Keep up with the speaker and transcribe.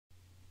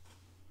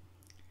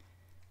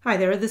Hi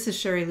there, this is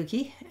Sherry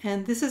Lukey,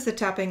 and this is a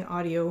tapping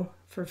audio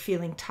for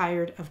feeling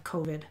tired of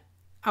COVID.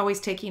 Always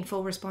taking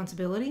full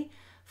responsibility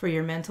for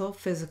your mental,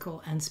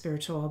 physical, and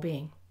spiritual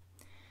well-being.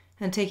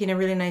 And taking a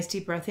really nice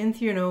deep breath in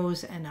through your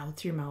nose and out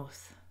through your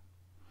mouth.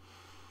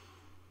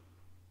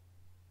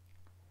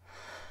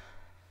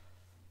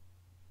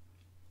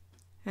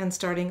 And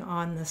starting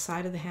on the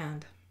side of the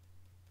hand.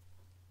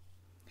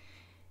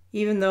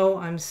 Even though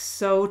I'm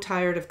so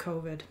tired of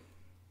COVID,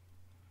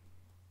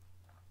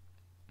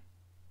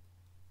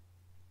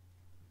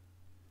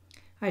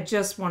 I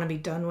just want to be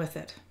done with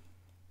it.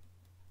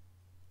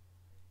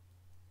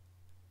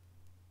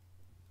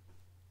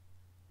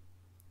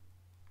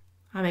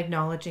 I'm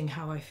acknowledging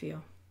how I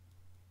feel.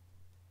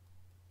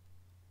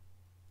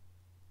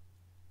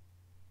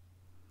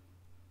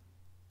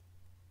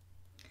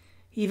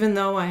 Even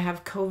though I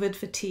have COVID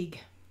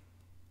fatigue,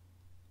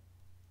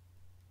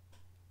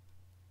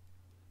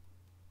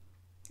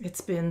 it's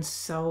been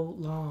so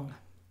long.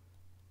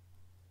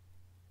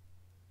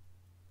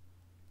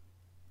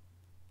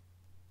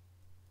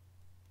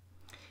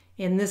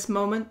 In this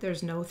moment,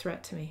 there's no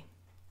threat to me.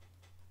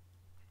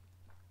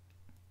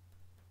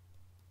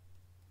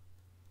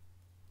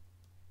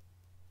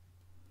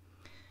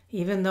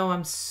 Even though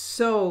I'm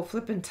so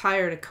flippin'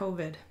 tired of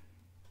COVID,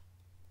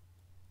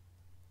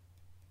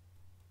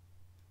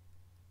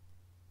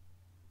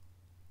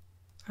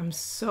 I'm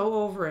so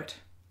over it.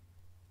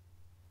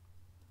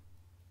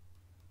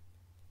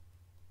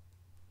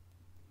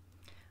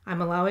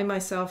 I'm allowing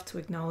myself to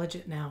acknowledge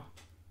it now.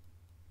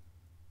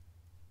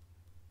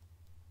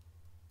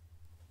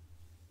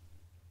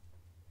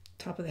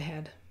 Top of the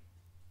head.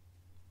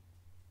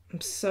 I'm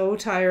so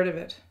tired of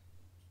it.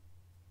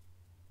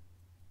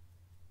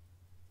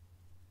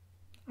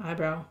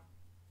 Eyebrow.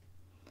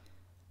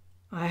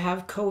 I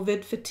have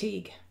COVID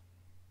fatigue.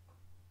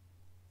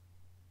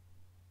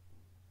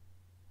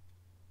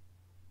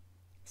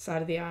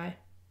 Side of the eye.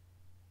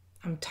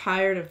 I'm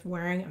tired of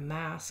wearing a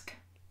mask.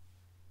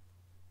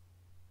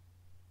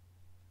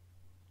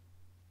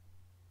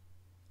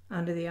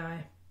 Under the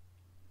eye.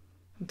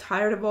 I'm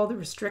tired of all the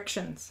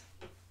restrictions.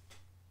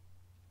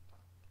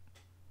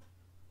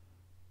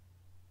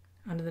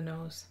 Under the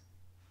nose.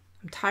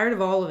 I'm tired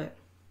of all of it.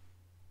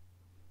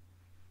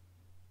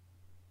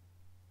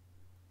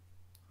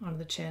 On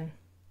the chin.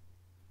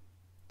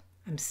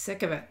 I'm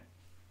sick of it.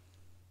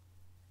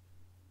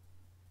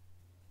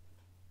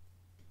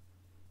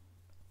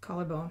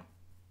 Collarbone.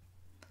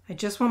 I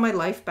just want my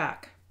life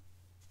back.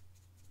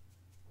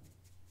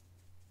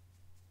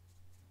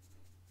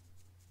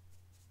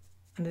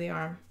 Under the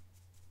arm.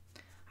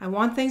 I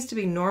want things to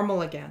be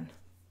normal again.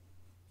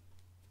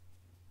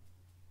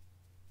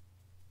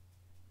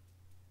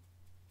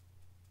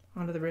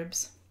 Onto the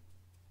ribs.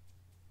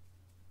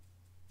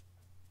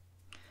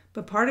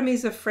 But part of me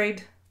is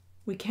afraid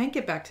we can't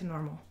get back to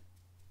normal.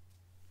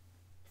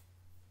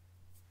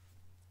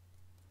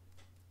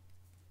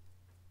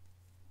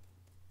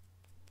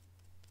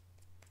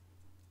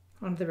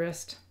 Onto the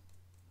wrist.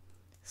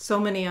 So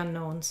many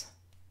unknowns.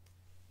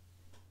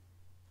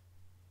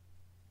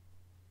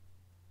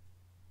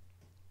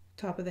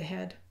 Top of the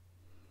head.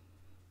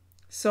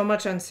 So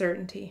much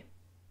uncertainty.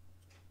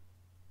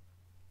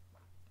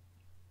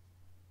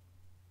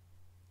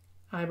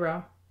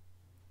 Eyebrow.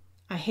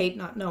 I hate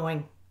not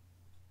knowing.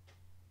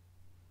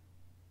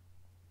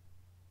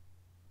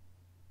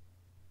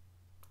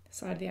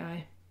 Side of the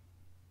eye.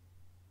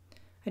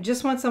 I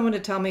just want someone to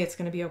tell me it's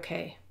going to be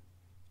okay.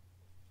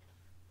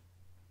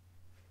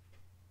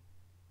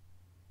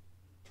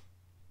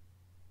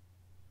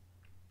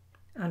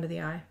 Under the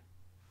eye.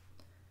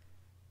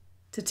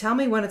 To tell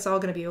me when it's all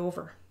going to be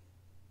over.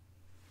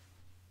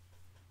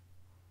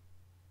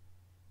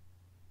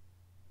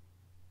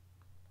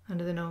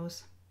 Under the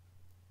nose.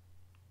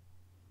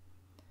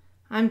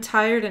 I'm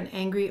tired and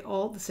angry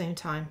all at the same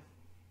time.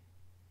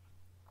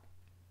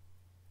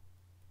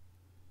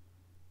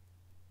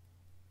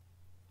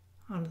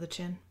 Onto the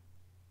chin.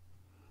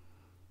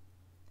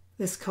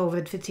 This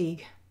COVID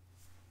fatigue.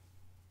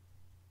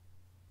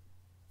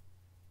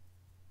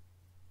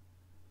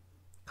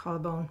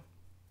 Collarbone.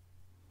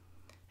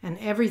 And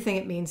everything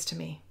it means to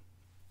me.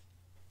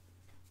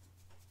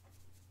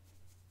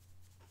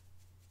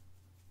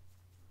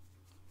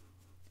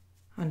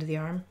 Under the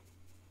arm.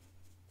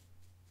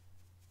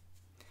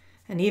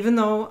 And even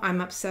though I'm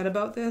upset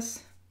about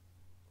this,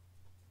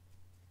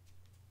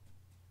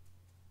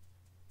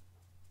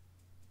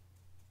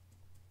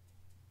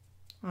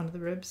 onto the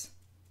ribs.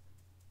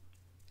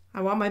 I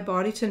want my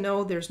body to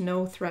know there's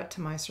no threat to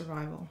my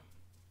survival.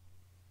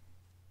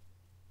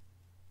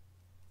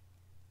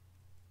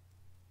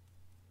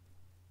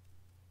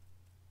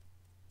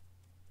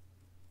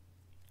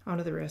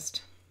 Onto the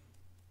wrist.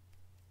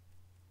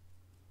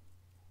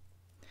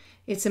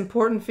 It's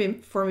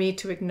important for me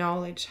to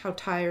acknowledge how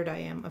tired I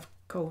am of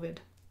COVID.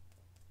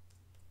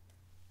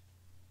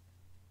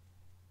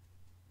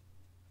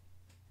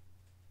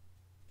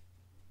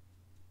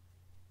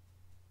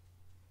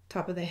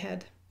 Top of the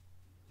head.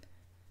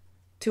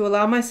 To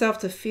allow myself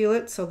to feel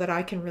it so that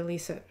I can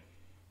release it.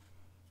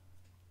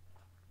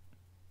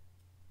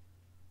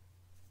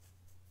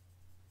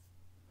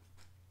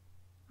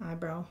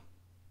 eyebrow.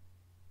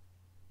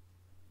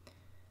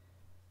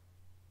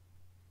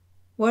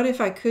 What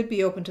if I could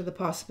be open to the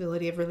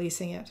possibility of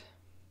releasing it?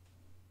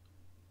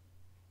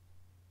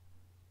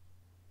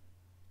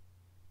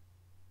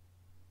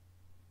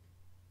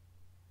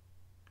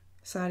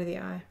 Side of the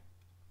eye.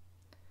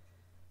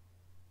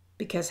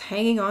 Because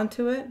hanging on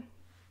to it,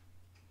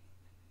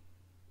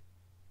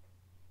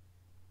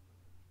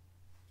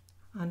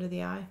 under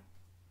the eye,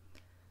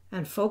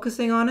 and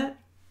focusing on it,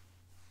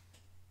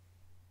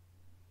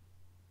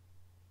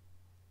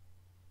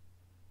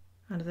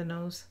 under the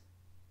nose,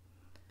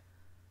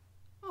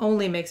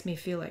 only makes me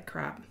feel like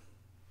crap.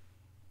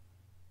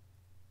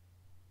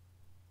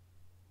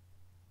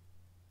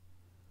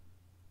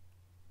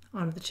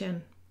 Onto the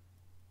chin.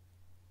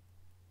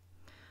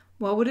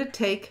 What would it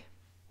take?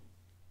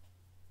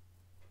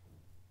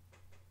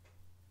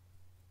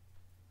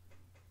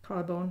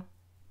 Collarbone.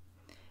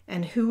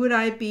 And who would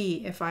I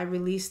be if I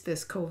released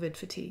this COVID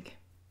fatigue?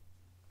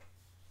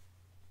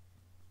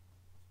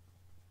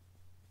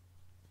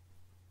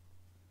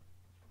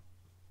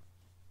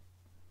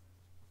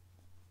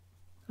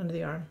 Under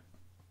the arm.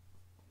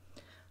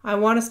 I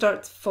want to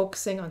start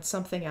focusing on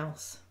something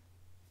else.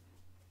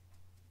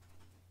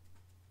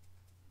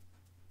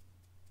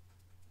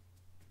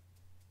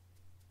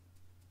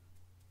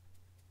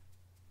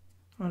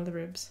 Onto the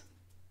ribs.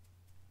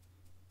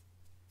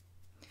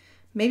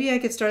 Maybe I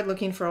could start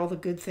looking for all the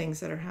good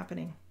things that are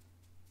happening.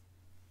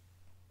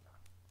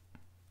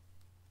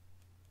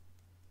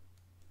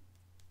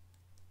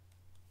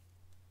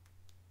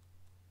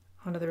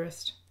 Onto the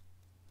wrist.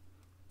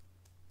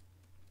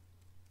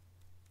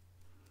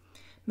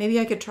 Maybe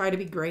I could try to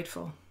be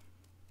grateful.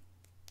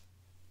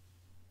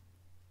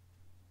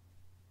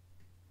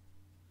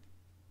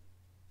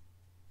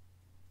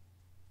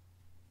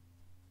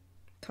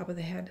 Top of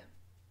the head.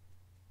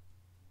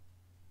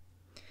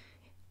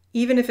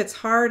 Even if it's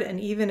hard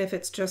and even if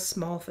it's just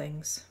small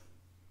things.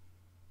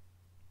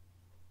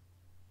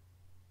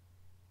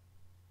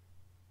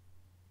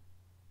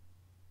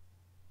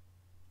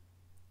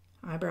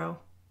 Eyebrow.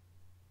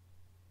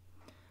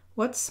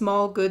 What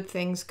small good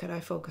things could I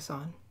focus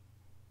on?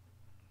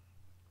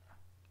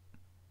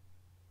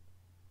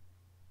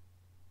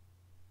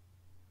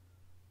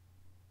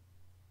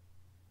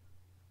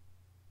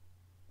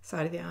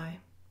 Side of the eye.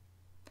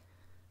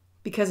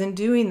 Because in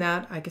doing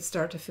that, I could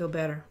start to feel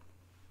better.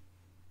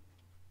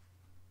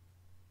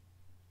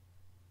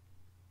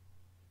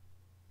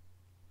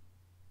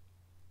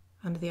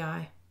 Under the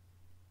eye.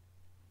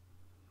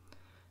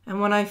 And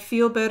when I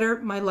feel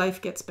better, my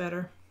life gets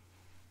better.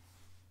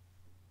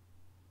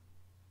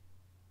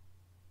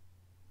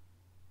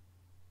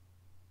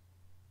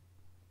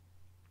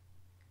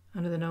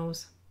 Under the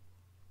nose.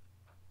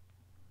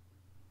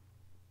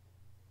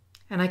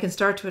 And I can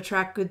start to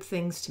attract good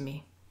things to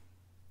me.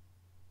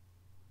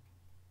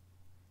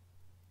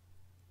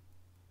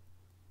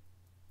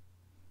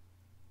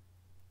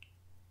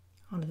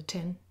 Onto the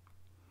chin.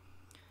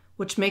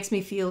 Which makes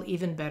me feel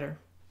even better.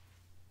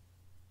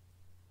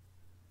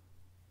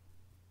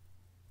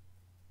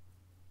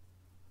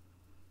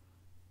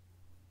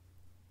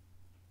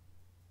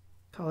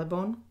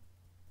 Collarbone.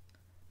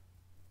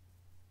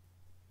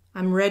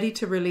 I'm ready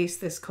to release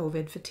this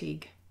COVID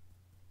fatigue.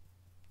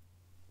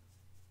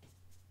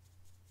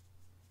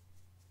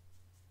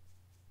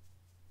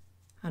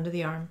 Under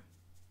the arm.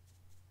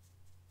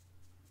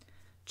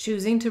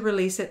 Choosing to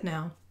release it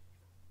now.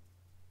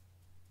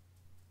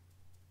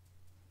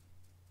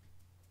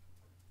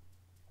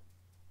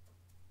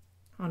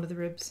 Onto the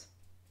ribs.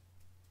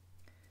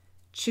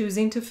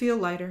 Choosing to feel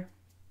lighter.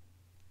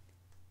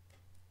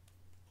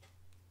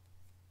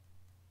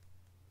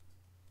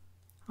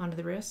 Onto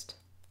the wrist.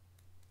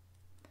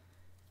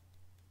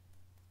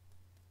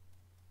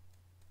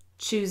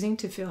 Choosing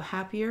to feel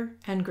happier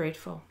and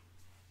grateful.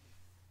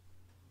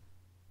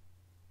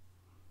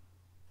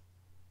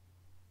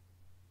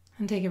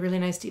 And take a really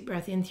nice deep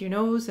breath in through your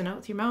nose and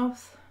out through your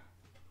mouth.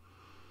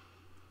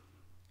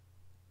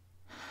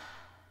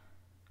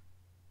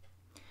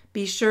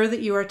 Be sure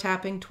that you are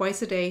tapping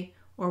twice a day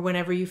or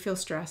whenever you feel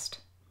stressed,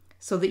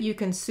 so that you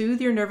can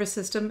soothe your nervous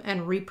system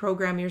and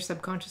reprogram your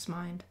subconscious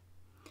mind.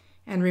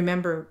 And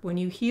remember, when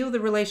you heal the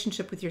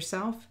relationship with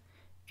yourself,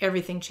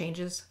 everything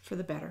changes for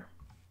the better.